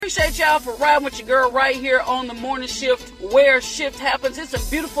appreciate y'all for riding with your girl right here on the morning shift where shift happens. It's a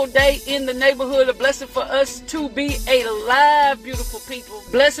beautiful day in the neighborhood. A blessing for us to be alive, beautiful people.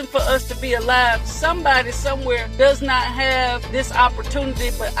 Blessing for us to be alive. Somebody somewhere does not have this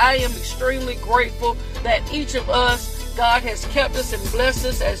opportunity, but I am extremely grateful that each of us, God has kept us and blessed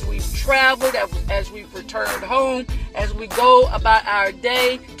us as we've traveled, as we've returned home, as we go about our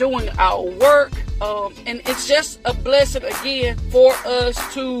day, doing our work. And it's just a blessing again for us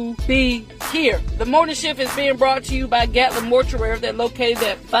to be here. The morning shift is being brought to you by Gatlin Mortuary. They're located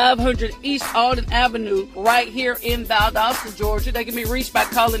at 500 East Alden Avenue, right here in Valdosta, Georgia. They can be reached by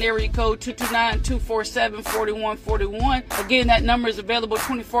calling area code 229-247-4141. Again, that number is available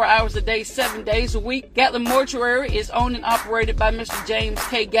 24 hours a day, 7 days a week. Gatlin Mortuary is owned and operated by Mr. James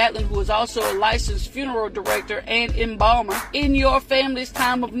K. Gatlin, who is also a licensed funeral director and embalmer. In your family's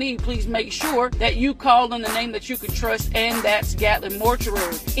time of need, please make sure that you call on the name that you can trust, and that's Gatlin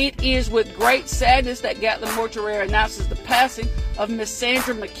Mortuary. It is with great sadness that Gatlin Mortuary announces the passing of Miss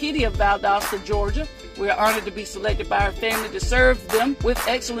Sandra McKinney of Valdosta, Georgia. We are honored to be selected by our family to serve them with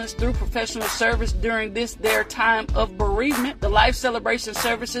excellence through professional service during their time of bereavement. The life celebration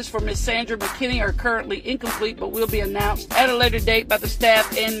services for Miss Sandra McKinney are currently incomplete, but will be announced at a later date by the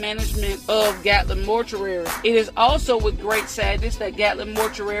staff and management of Gatlin Mortuary. It is also with great sadness that Gatlin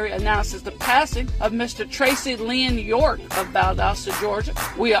Mortuary announces the passing of Mr. Tracy Lynn York of Valdosta, Georgia.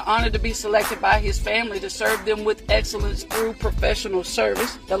 We are honored to be selected by his family to serve them with excellence through professional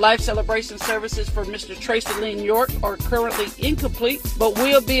service. The life celebration services for Mr. Tracy Lynn York are currently incomplete, but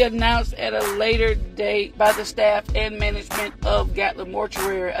will be announced at a later date by the staff and management of Gatlin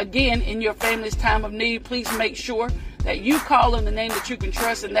Mortuary. Again, in your family's time of need, please make sure that you call on the name that you can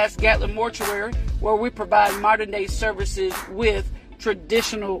trust, and that's Gatlin Mortuary, where we provide modern day services with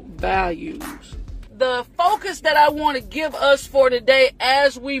traditional values. The focus that I want to give us for today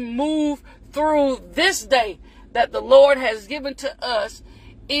as we move through this day that the Lord has given to us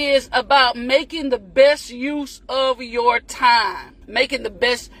is about making the best use of your time. Making the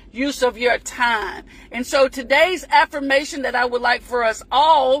best use of your time. And so today's affirmation that I would like for us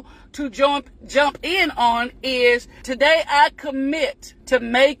all to jump in on is, today I commit to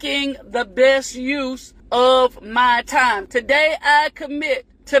making the best use of my time. Today I commit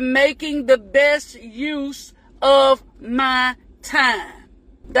to making the best use of my time.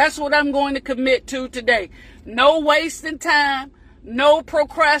 That's what I'm going to commit to today. No wasting time. No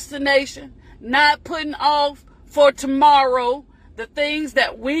procrastination, not putting off for tomorrow the things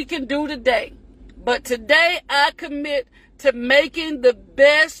that we can do today. But today I commit to making the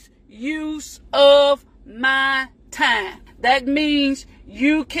best use of my time. That means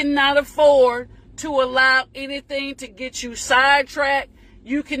you cannot afford to allow anything to get you sidetracked.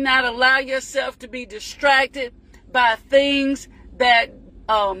 You cannot allow yourself to be distracted by things that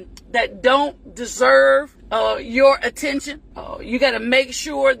don't deserve your attention. You got to make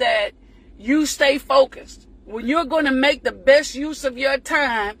sure that you stay focused. When you're going to make the best use of your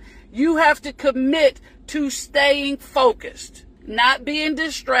time, you have to commit to staying focused, not being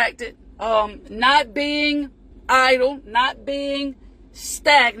distracted, not being idle, not being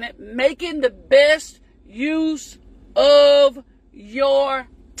stagnant, making the best use of your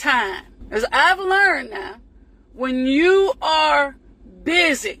time. As I've learned now, when you are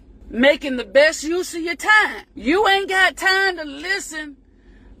busy making the best use of your time, you ain't got time to listen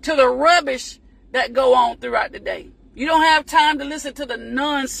to the rubbish that go on throughout the day. You don't have time to listen to the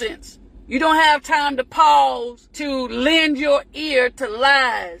nonsense. You don't have time to pause to lend your ear to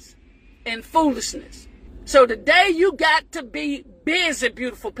lies and foolishness. So today you got to be busy,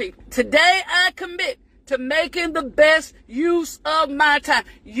 beautiful people. Today I commit to making the best use of my time.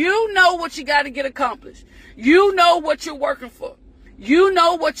 You know what you got to get accomplished. You know what you're working for. You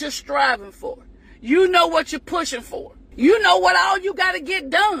know what you're striving for. You know what you're pushing for. You know what all you got to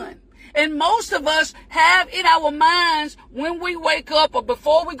get done. And most of us have in our minds when we wake up or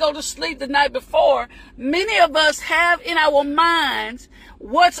before we go to sleep the night before, many of us have in our minds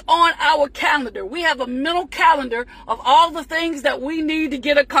what's on our calendar. We have a mental calendar of all the things that we need to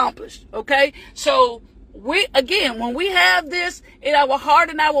get accomplished. Okay? So when we have this in our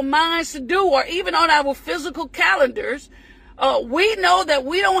heart and our minds to do, or even on our physical calendars, we know that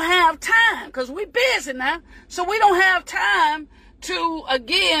we don't have time because we're busy now. So we don't have time to,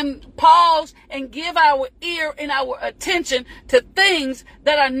 again, pause and give our ear and our attention to things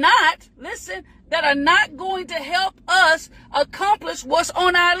that are not, that are not going to help us accomplish what's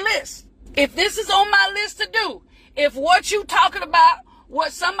on our list. If this is on my list to do, if what you talking about,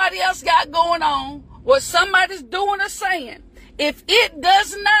 what somebody else got going on, what somebody's doing or saying, if it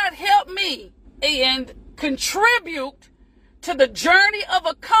does not help me and contribute to the journey of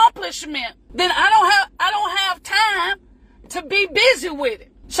accomplishment, accomplishment, then I don't have time to be busy with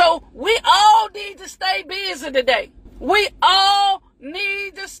it. So we all need to stay busy today. We all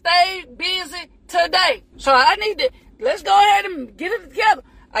need to stay busy today. So let's go ahead and get it together.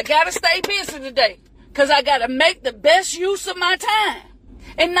 I got to stay busy today because I got to make the best use of my time.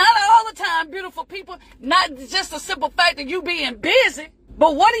 And not all the time, beautiful people, not just a simple fact of you being busy,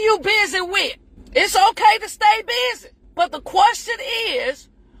 but what are you busy with? It's okay to stay busy. But the question is,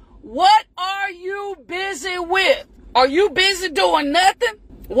 what are you busy with? Are you busy doing nothing?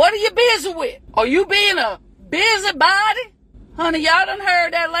 What are you busy with? Are you being a busybody? Honey, y'all done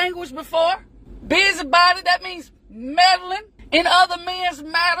heard that language before. Busybody, that means meddling in other men's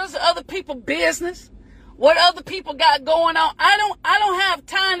matters, other people's business. What other people got going on. I don't have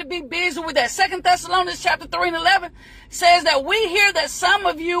time to be busy with that. 2 Thessalonians chapter 3:11 says that we hear that some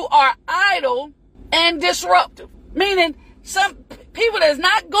of you are idle and disruptive. Meaning some people that's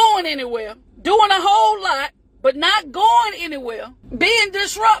not going anywhere, doing a whole lot, but not going anywhere, being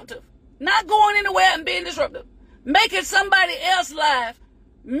disruptive. Not going anywhere and being disruptive. Making somebody else's life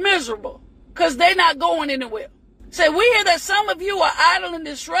miserable because they're not going anywhere. Say, we hear that some of you are idle and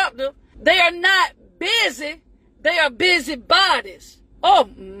disruptive. They are not busy, they are busybodies. Oh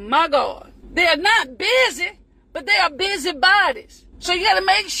my God. They are not busy, but they are busybodies. So you got to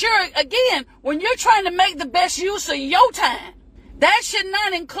make sure, again, when you're trying to make the best use of your time, that should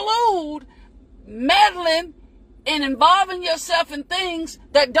not include meddling and involving yourself in things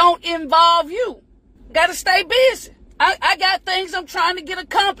that don't involve you. Got to stay busy. I got things I'm trying to get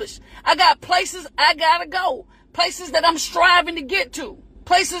accomplished. I got places I got to go, places that I'm striving to get to.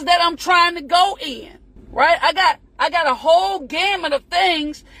 Places that I'm trying to go in, right? I got a whole gamut of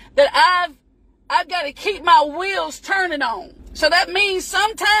things that I've got to keep my wheels turning on. So that means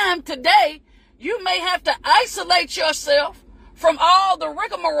sometime today, you may have to isolate yourself from all the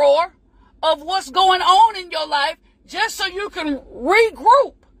rigmarole of what's going on in your life just so you can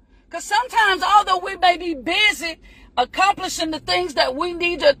regroup. Because sometimes, although we may be busy accomplishing the things that we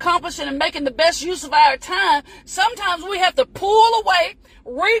need to accomplish and making the best use of our time, sometimes we have to pull away,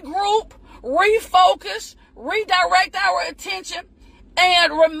 regroup, refocus, redirect our attention,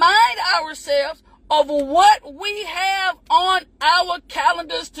 and remind ourselves of what we have on our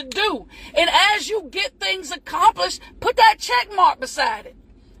calendars to do. And as you get things accomplished, put that check mark beside it.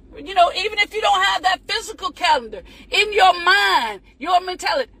 You know, even if you don't have that physical calendar, in your mind, your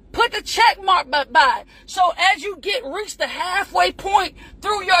mentality, put the check mark by it. So as you reach the halfway point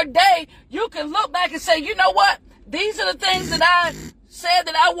through your day, you can look back and say, you know what? These are the things that I said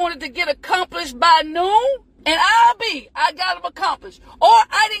that I wanted to get accomplished by noon, and I got them accomplished. Or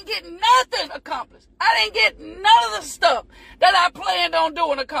I didn't get nothing accomplished. I didn't get none of the stuff that I planned on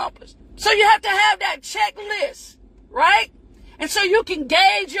doing accomplished. So you have to have that checklist, right? And so you can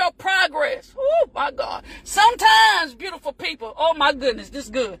gauge your progress. Oh, my God. Sometimes, beautiful people, oh, my goodness, this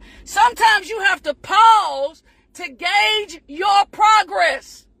is good. Sometimes you have to pause to gauge your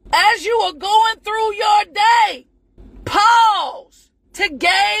progress. As you are going through your day, pause to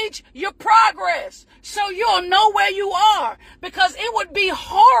gauge your progress so you'll know where you are. Because it would be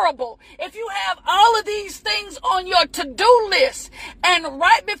horrible if you have all of these things on your to-do list and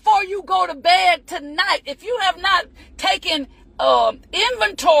right before you go to bed tonight, if you have not taken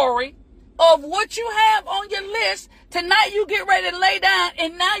inventory of what you have on your list, tonight you get ready to lay down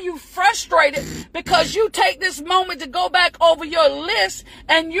and now you frustrated because you take this moment to go back over your list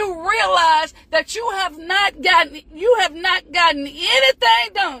and you realize that you have not gotten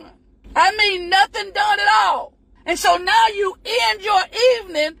anything done. I mean, nothing done at all. And so now you end your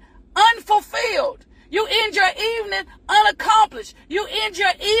evening unfulfilled. You end your evening unaccomplished. You end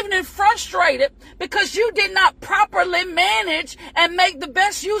your evening frustrated because you did not properly manage and make the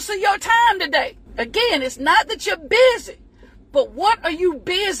best use of your time today. Again, it's not that you're busy, but what are you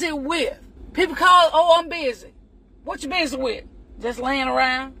busy with? People call it, oh, I'm busy. What you busy with? Just laying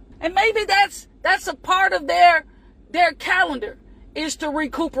around? And maybe that's a part of their calendar is to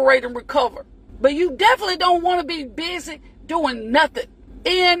recuperate and recover. But you definitely don't want to be busy doing nothing.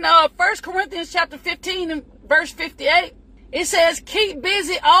 In 1 Corinthians chapter 15 and verse 58, it says, keep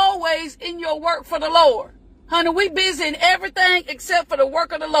busy always in your work for the Lord. Honey, we busy in everything except for the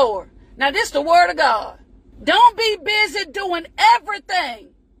work of the Lord. Now, this is the word of God. Don't be busy doing everything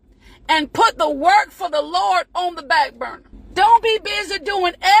and put the work for the Lord on the back burner. Don't be busy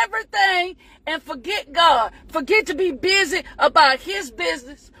doing everything and forget God. Forget to be busy about his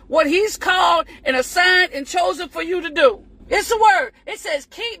business, what he's called and assigned and chosen for you to do. It's the word. It says,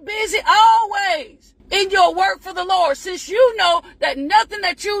 keep busy always in your work for the Lord, since you know that nothing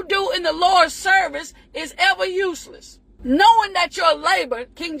that you do in the Lord's service is ever useless. knowing that your labor,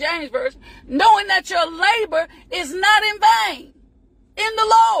 King James Version, knowing that your labor is not in vain in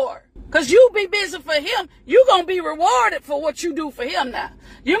the Lord. Because you be busy for him, you're going to be rewarded for what you do for him now.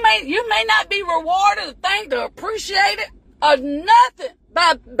 You may not be rewarded or thanked or appreciated or nothing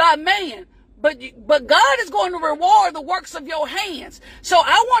by man. But God is going to reward the works of your hands. So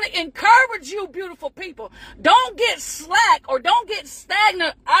I want to encourage you, beautiful people. Don't get slack or don't get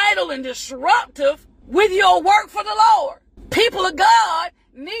stagnant, idle, and disruptive with your work for the Lord. People of God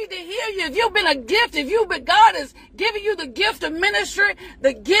need to hear you. If you've been a gift, God has given you the gift of ministry,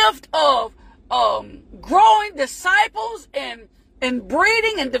 the gift of growing disciples and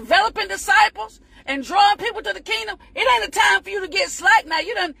breeding and developing disciples and drawing people to the kingdom, it ain't a time for you to get slack now.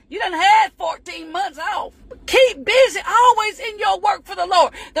 You done had 14 months off. Keep busy, always in your work for the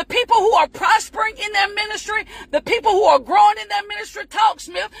Lord. The people who are prospering in their ministry, the people who are growing in their ministry,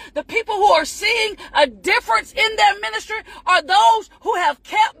 Talksmith, the people who are seeing a difference in their ministry are those who have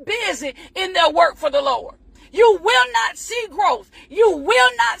kept busy in their work for the Lord. You will not see growth. You will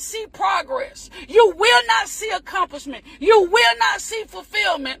not see progress. You will not see accomplishment. You will not see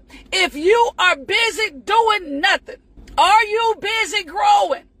fulfillment if you are busy doing nothing. Are you busy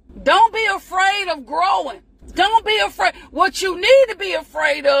growing? Don't be afraid of growing. Don't be afraid. What you need to be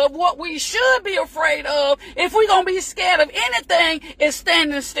afraid of, what we should be afraid of, if we're going to be scared of anything, is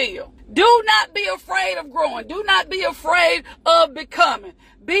standing still. Do not be afraid of growing. Do not be afraid of becoming.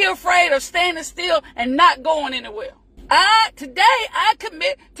 Be afraid of standing still and not going anywhere. Today I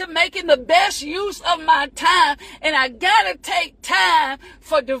commit to making the best use of my time, and I gotta take time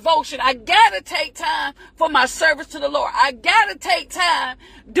for devotion. I gotta take time for my service to the Lord. I gotta take time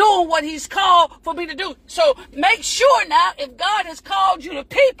doing what he's called for me to do. So make sure now, if God has called you to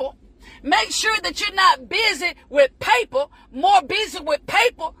people, make sure that you're not busy with paper, more busy with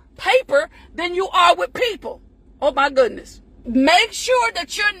paper than you are with people. Oh my goodness. Make sure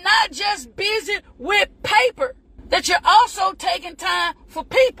that you're not just busy with paper, that you're also taking time for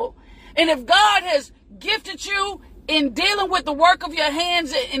people. And if God has gifted you in dealing with the work of your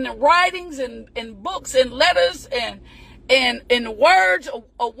hands in the writings and books and letters and words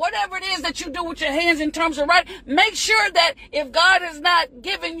or whatever it is that you do with your hands in terms of writing, make sure that if God has not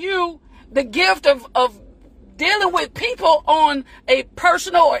given you the gift of dealing with people on a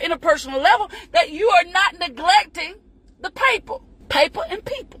personal or interpersonal level, that you are not neglecting the paper and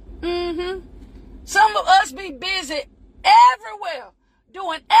people. Some of us be busy everywhere,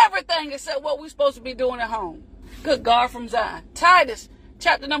 doing everything except what we're supposed to be doing at home. Good God from Zion. Titus,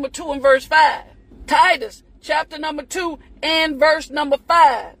 chapter number 2 and verse 5. Titus, chapter number 2 and verse number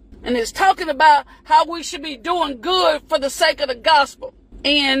 5. And it's talking about how we should be doing good for the sake of the gospel.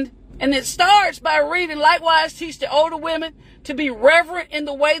 And it starts by reading, likewise teach the older women to be reverent in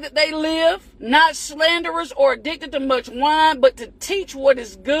the way that they live, not slanderers or addicted to much wine, but to teach what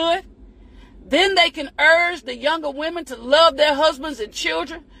is good. Then they can urge the younger women to love their husbands and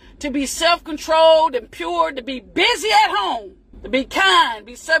children, to be self-controlled and pure, to be busy at home, to be kind,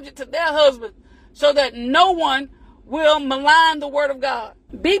 be subject to their husbands, so that no one will malign the word of God.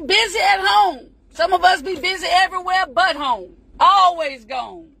 Be busy at home. Some of us be busy everywhere but home. Always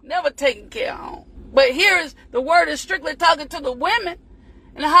gone. Never taking care of home. But here is the word is strictly talking to the women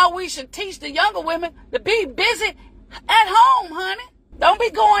and how we should teach the younger women to be busy at home, honey. Don't be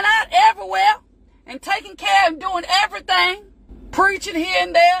going out everywhere and taking care and doing everything. Preaching here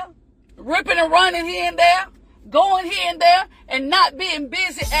and there, ripping and running here and there, going here and there, and not being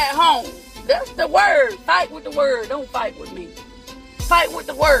busy at home. That's the word. Fight with the word. Don't fight with me. Fight with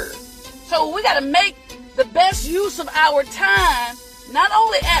the word. So we got to make the best use of our time, not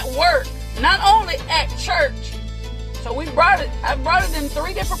only at work, not only at church. So I brought it in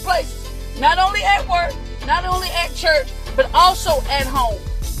 3 different places. Not only at work, not only at church, but also at home.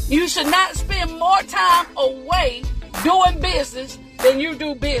 You should not spend more time away doing business than you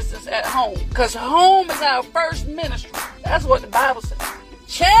do business at home. Because home is our first ministry. That's what the Bible says.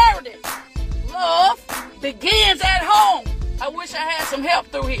 Charity, love, begins at home. I wish I had some help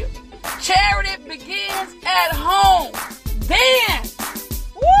through here. Charity begins at home. Then,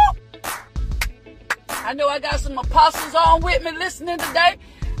 I know I got some apostles on with me listening today.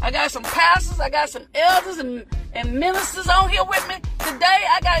 I got some pastors, I got some elders and ministers on here with me today.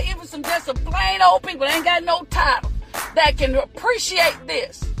 I got even some plain old people that ain't got no title that can appreciate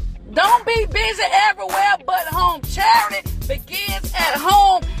this. Don't be busy everywhere but home. Charity begins at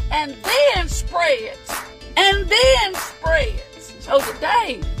home and then spreads. And then spreads. So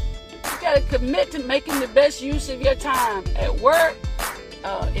today, you got to commit to making the best use of your time at work,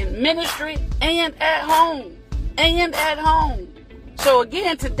 in ministry, and at home. And at home. So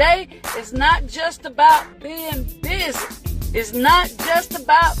again, today is not just about being busy. It's not just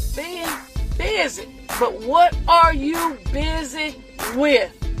about being busy. But what are you busy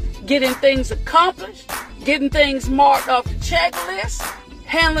with? Getting things accomplished, getting things marked off the checklist,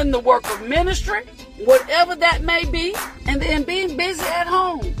 handling the work of ministry, whatever that may be, and then being busy at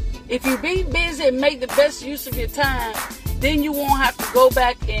home. If you be busy and make the best use of your time, then you won't have to go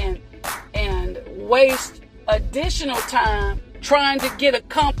back and waste additional time trying to get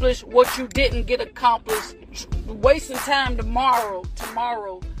accomplished what you didn't get accomplished, wasting time tomorrow,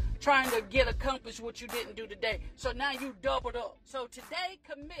 trying to get accomplished what you didn't do today. So now you doubled up. So today,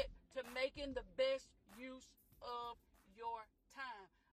 commit to making the best use of